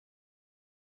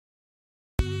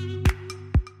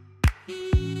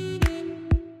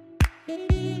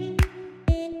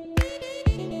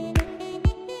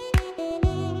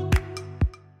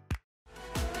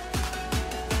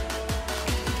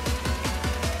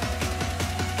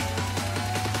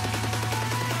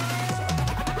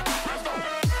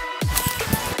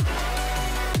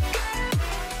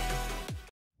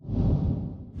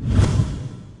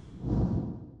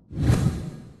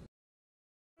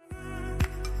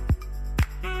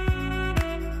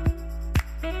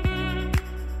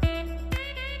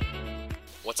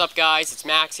What's up guys, it's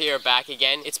Max here, back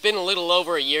again. It's been a little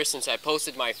over a year since I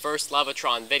posted my first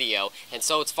Levitron video, and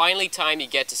so it's finally time you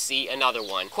get to see another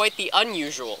one. Quite the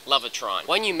unusual Levitron,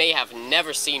 one you may have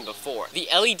never seen before. The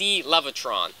LED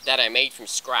Levitron that I made from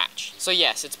scratch. So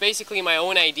yes, it's basically my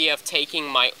own idea of taking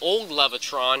my old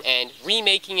Levitron and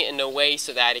remaking it in a way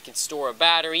so that it can store a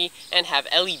battery and have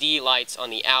LED lights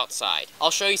on the outside. I'll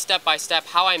show you step by step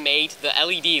how I made the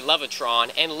LED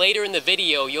Levitron, and later in the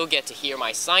video you'll get to hear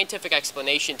my scientific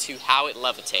explanation to how it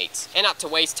levitates. And not to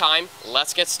waste time,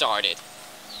 let's get started.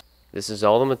 This is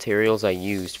all the materials I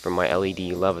used for my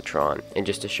LED Levitron, and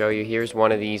just to show you, here's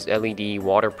one of these LED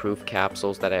waterproof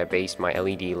capsules that I based my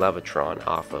LED Levitron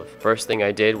off of. First thing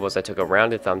I did was I took a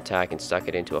rounded thumbtack and stuck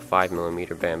it into a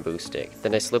 5mm bamboo stick.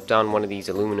 Then I slipped on one of these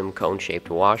aluminum cone-shaped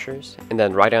washers, and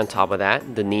then right on top of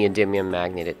that, the neodymium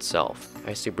magnet itself.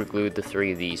 I super glued the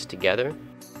three of these together.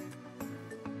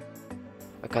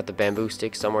 I cut the bamboo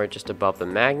stick somewhere just above the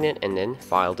magnet and then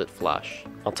filed it flush.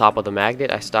 On top of the magnet,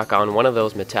 I stuck on one of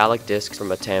those metallic discs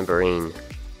from a tambourine.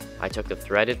 I took the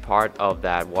threaded part of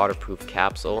that waterproof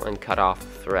capsule and cut off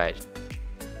the thread.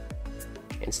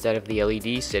 Instead of the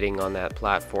LED sitting on that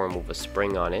platform with a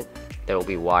spring on it, there will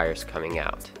be wires coming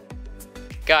out.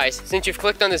 Guys, since you've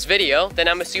clicked on this video, then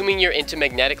I'm assuming you're into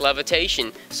magnetic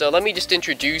levitation. So let me just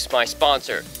introduce my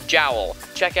sponsor, Jowl.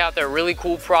 Check out their really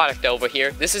cool product over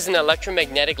here. This is an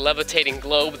electromagnetic levitating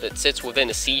globe that sits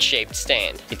within a C-shaped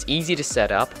stand. It's easy to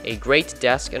set up, a great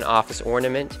desk and office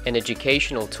ornament, an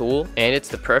educational tool, and it's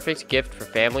the perfect gift for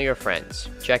family or friends.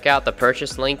 Check out the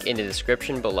purchase link in the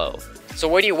description below. So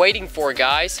what are you waiting for,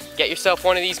 guys? Get yourself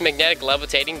one of these magnetic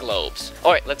levitating globes.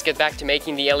 Alright, let's get back to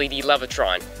making the LED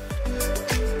Levitron.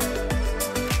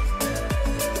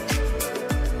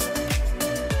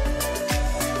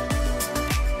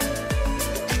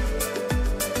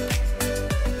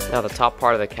 Now the top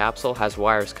part of the capsule has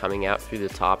wires coming out through the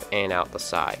top and out the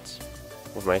sides.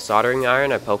 With my soldering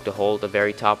iron, I poked a hole at the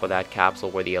very top of that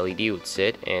capsule where the LED would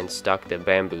sit and stuck the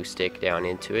bamboo stick down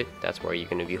into it. That's where you're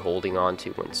going to be holding on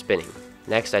to when spinning.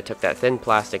 Next, I took that thin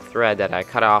plastic thread that I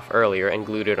cut off earlier and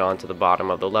glued it onto the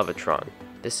bottom of the Levitron.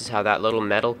 This is how that little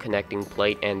metal connecting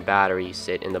plate and battery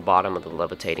sit in the bottom of the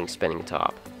levitating spinning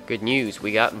top. Good news,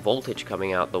 we got voltage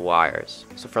coming out the wires.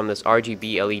 So from this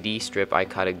RGB LED strip, I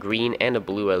cut a green and a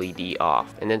blue LED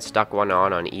off, and then stuck one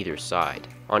on either side.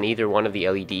 On either one of the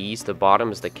LEDs, the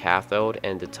bottom is the cathode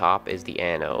and the top is the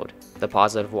anode. The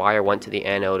positive wire went to the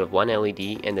anode of one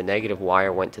LED and the negative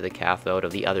wire went to the cathode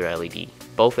of the other LED.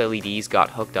 Both LEDs got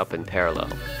hooked up in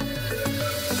parallel.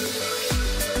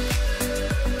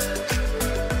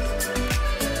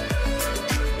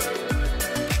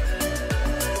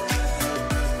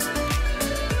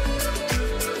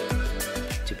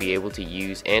 To be able to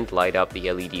use and light up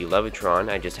the LED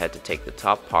Levitron, I just had to take the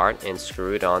top part and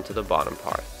screw it onto the bottom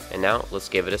part. And now let's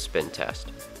give it a spin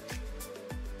test.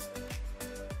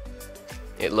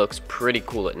 It looks pretty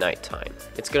cool at nighttime.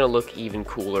 It's gonna look even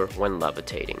cooler when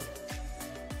levitating.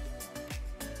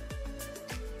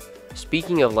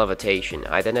 Speaking of levitation,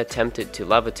 I then attempted to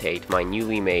levitate my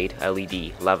newly made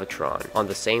LED Levitron on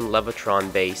the same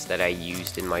Levitron base that I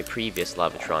used in my previous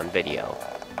Levitron video.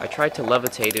 I tried to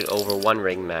levitate it over one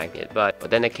ring magnet, but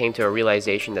then I came to a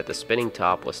realization that the spinning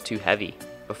top was too heavy.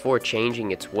 Before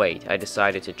changing its weight, I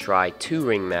decided to try 2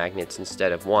 ring magnets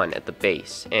instead of 1 at the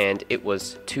base, and it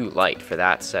was too light for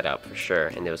that setup for sure,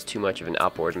 and there was too much of an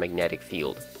upward magnetic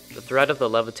field. The thread of the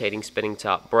levitating spinning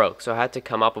top broke, so I had to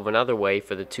come up with another way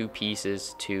for the 2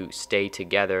 pieces to stay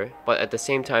together, but at the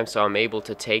same time so I'm able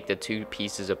to take the 2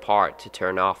 pieces apart to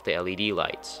turn off the LED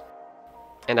lights.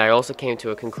 And I also came to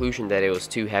a conclusion that it was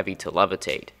too heavy to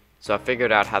levitate. So I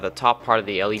figured out how the top part of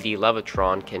the LED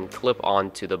Levitron can clip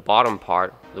onto the bottom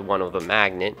part, the one of the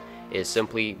magnet, is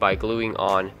simply by gluing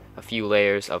on a few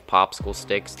layers of popsicle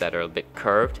sticks that are a bit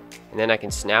curved, and then I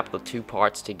can snap the 2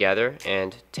 parts together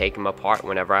and take them apart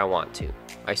whenever I want to.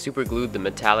 I super glued the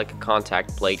metallic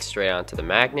contact plate straight onto the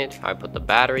magnet, I put the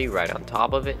battery right on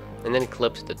top of it, and then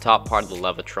clipped the top part of the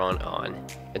Levitron on.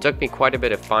 It took me quite a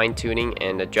bit of fine tuning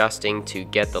and adjusting to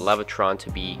get the Levitron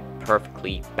to be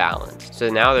perfectly balanced. So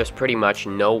now there's pretty much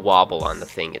no wobble on the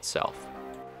thing itself.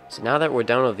 So now that we're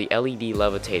done with the LED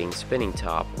levitating spinning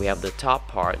top, we have the top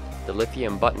part, the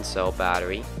lithium button cell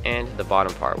battery, and the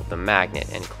bottom part with the magnet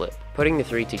and clip. Putting the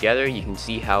 3 together, you can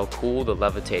see how cool the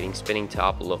levitating spinning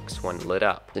top looks when lit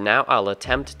up. So now I'll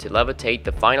attempt to levitate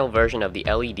the final version of the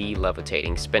LED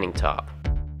levitating spinning top.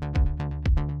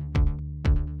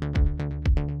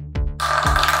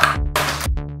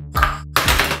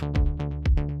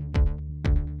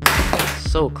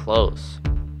 So close.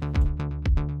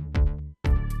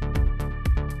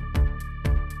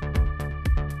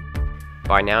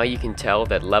 By now you can tell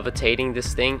that levitating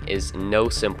this thing is no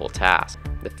simple task.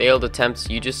 The failed attempts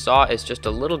you just saw is just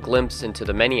a little glimpse into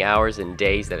the many hours and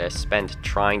days that I spent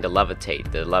trying to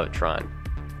levitate the Levitron.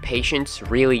 Patience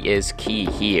really is key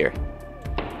here.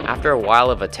 After a while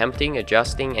of attempting,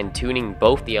 adjusting, and tuning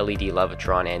both the LED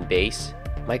Levitron and base,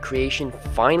 my creation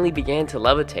finally began to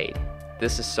levitate.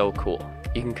 This is so cool.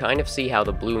 You can kind of see how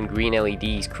the blue and green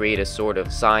LEDs create a sort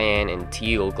of cyan and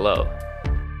teal glow.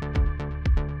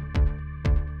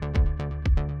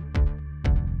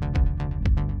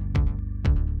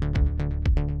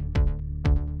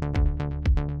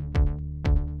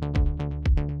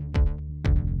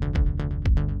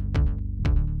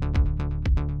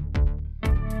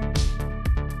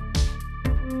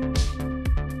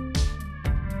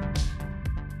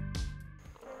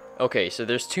 Okay, so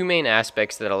there's two main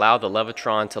aspects that allow the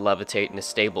Levitron to levitate in a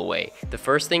stable way. The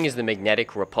first thing is the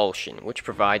magnetic repulsion, which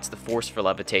provides the force for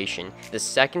levitation. The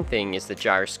second thing is the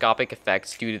gyroscopic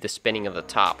effects due to the spinning of the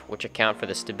top, which account for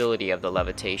the stability of the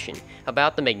levitation.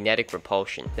 About the magnetic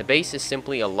repulsion, the base is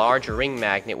simply a large ring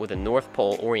magnet with a north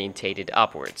pole orientated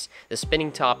upwards. The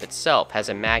spinning top itself has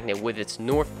a magnet with its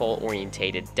north pole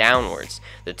orientated downwards.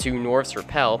 The two norths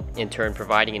repel, in turn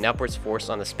providing an upwards force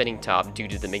on the spinning top due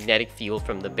to the magnetic field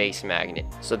from the base magnet.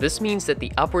 So this means that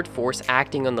the upward force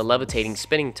acting on the levitating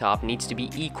spinning top needs to be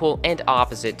equal and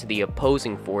opposite to the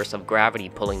opposing force of gravity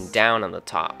pulling down on the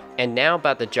top. And now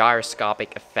about the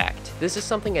gyroscopic effect. This is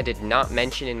something I did not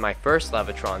mention in my first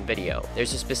Levitron video.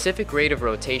 There's a specific rate of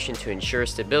rotation to ensure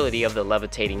stability of the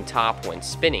levitating top when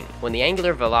spinning. When the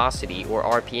angular velocity, or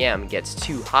RPM, gets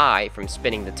too high from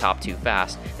spinning the top too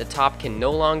fast, the top can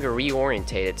no longer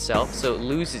reorientate itself, so it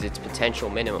loses its potential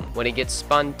minimum. When it gets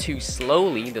spun too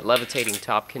slowly, the levitating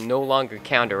top can no longer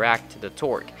counteract the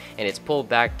torque, and it's pulled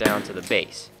back down to the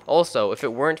base. Also, if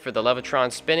it weren't for the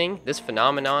Levitron spinning, this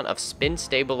phenomenon of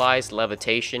spin-stabilized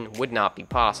levitation would not be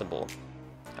possible.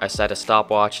 I set a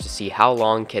stopwatch to see how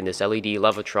long can this LED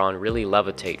Levitron really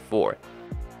levitate for.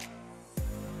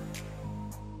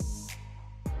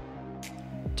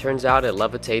 Turns out it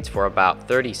levitates for about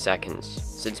 30 seconds.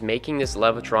 Since making this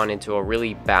Levitron into a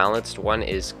really balanced one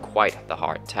is quite the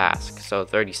hard task, so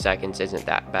 30 seconds isn't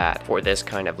that bad for this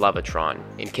kind of Levitron.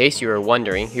 In case you were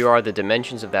wondering, here are the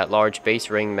dimensions of that large base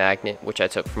ring magnet, which I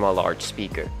took from a large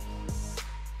speaker.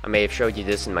 I may have showed you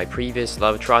this in my previous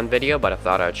Levitron video, but I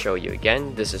thought I'd show you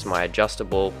again. This is my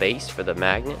adjustable base for the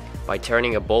magnet. By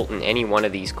turning a bolt in any one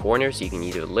of these corners, you can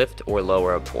either lift or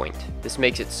lower a point. This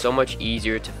makes it so much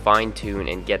easier to fine-tune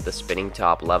and get the spinning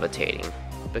top levitating.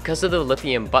 Because of the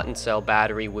lithium button cell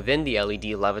battery within the LED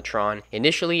Levitron,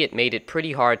 initially it made it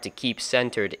pretty hard to keep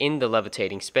centered in the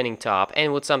levitating spinning top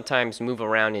and would sometimes move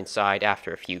around inside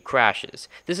after a few crashes.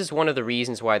 This is one of the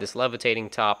reasons why this levitating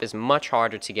top is much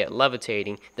harder to get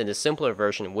levitating than the simpler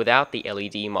version without the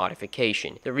LED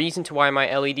modification. The reason to why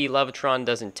my LED Levitron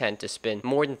doesn't tend to spin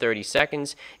more than 30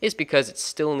 seconds is because it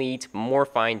still needs more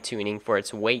fine-tuning for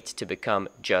its weight to become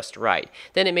just right.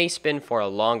 Then it may spin for a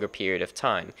longer period of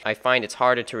time. I find it's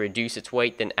harder to reduce its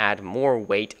weight than add more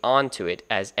weight onto it,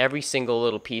 as every single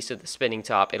little piece of the spinning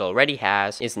top it already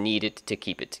has is needed to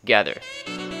keep it together.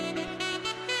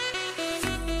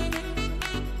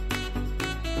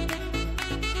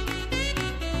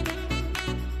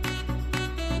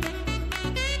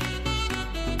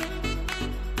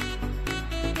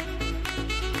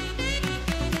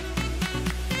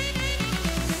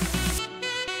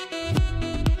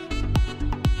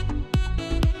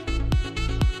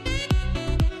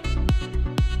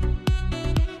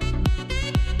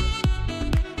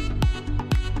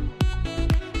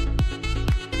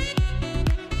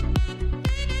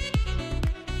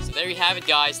 There you have it,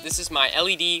 guys. This is my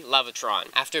LED Levitron.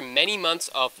 After many months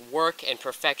of work and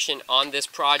perfection on this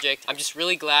project, I'm just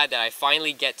really glad that I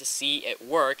finally get to see it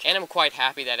work, and I'm quite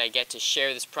happy that I get to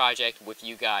share this project with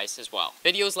you guys as well.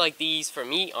 Videos like these for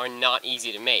me are not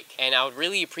easy to make, and I would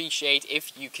really appreciate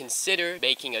if you consider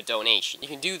making a donation. You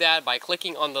can do that by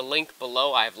clicking on the link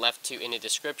below I have left to in the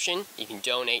description. You can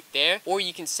donate there, or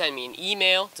you can send me an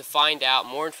email to find out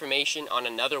more information on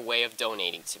another way of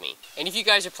donating to me. And if you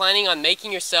guys are planning on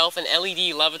making yourself an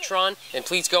LED Levitron, then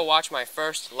please go watch my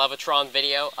first Levitron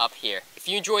video up here. If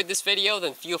you enjoyed this video,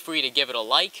 then feel free to give it a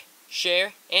like,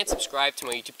 share, and subscribe to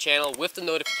my YouTube channel with the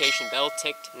notification bell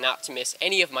ticked not to miss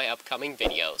any of my upcoming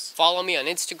videos. Follow me on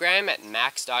Instagram at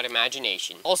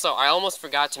max.imagination. Also, I almost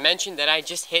forgot to mention that I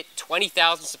just hit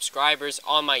 20,000 subscribers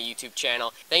on my YouTube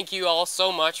channel. Thank you all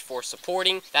so much for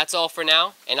supporting. That's all for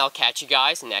now, and I'll catch you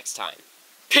guys next time.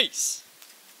 Peace!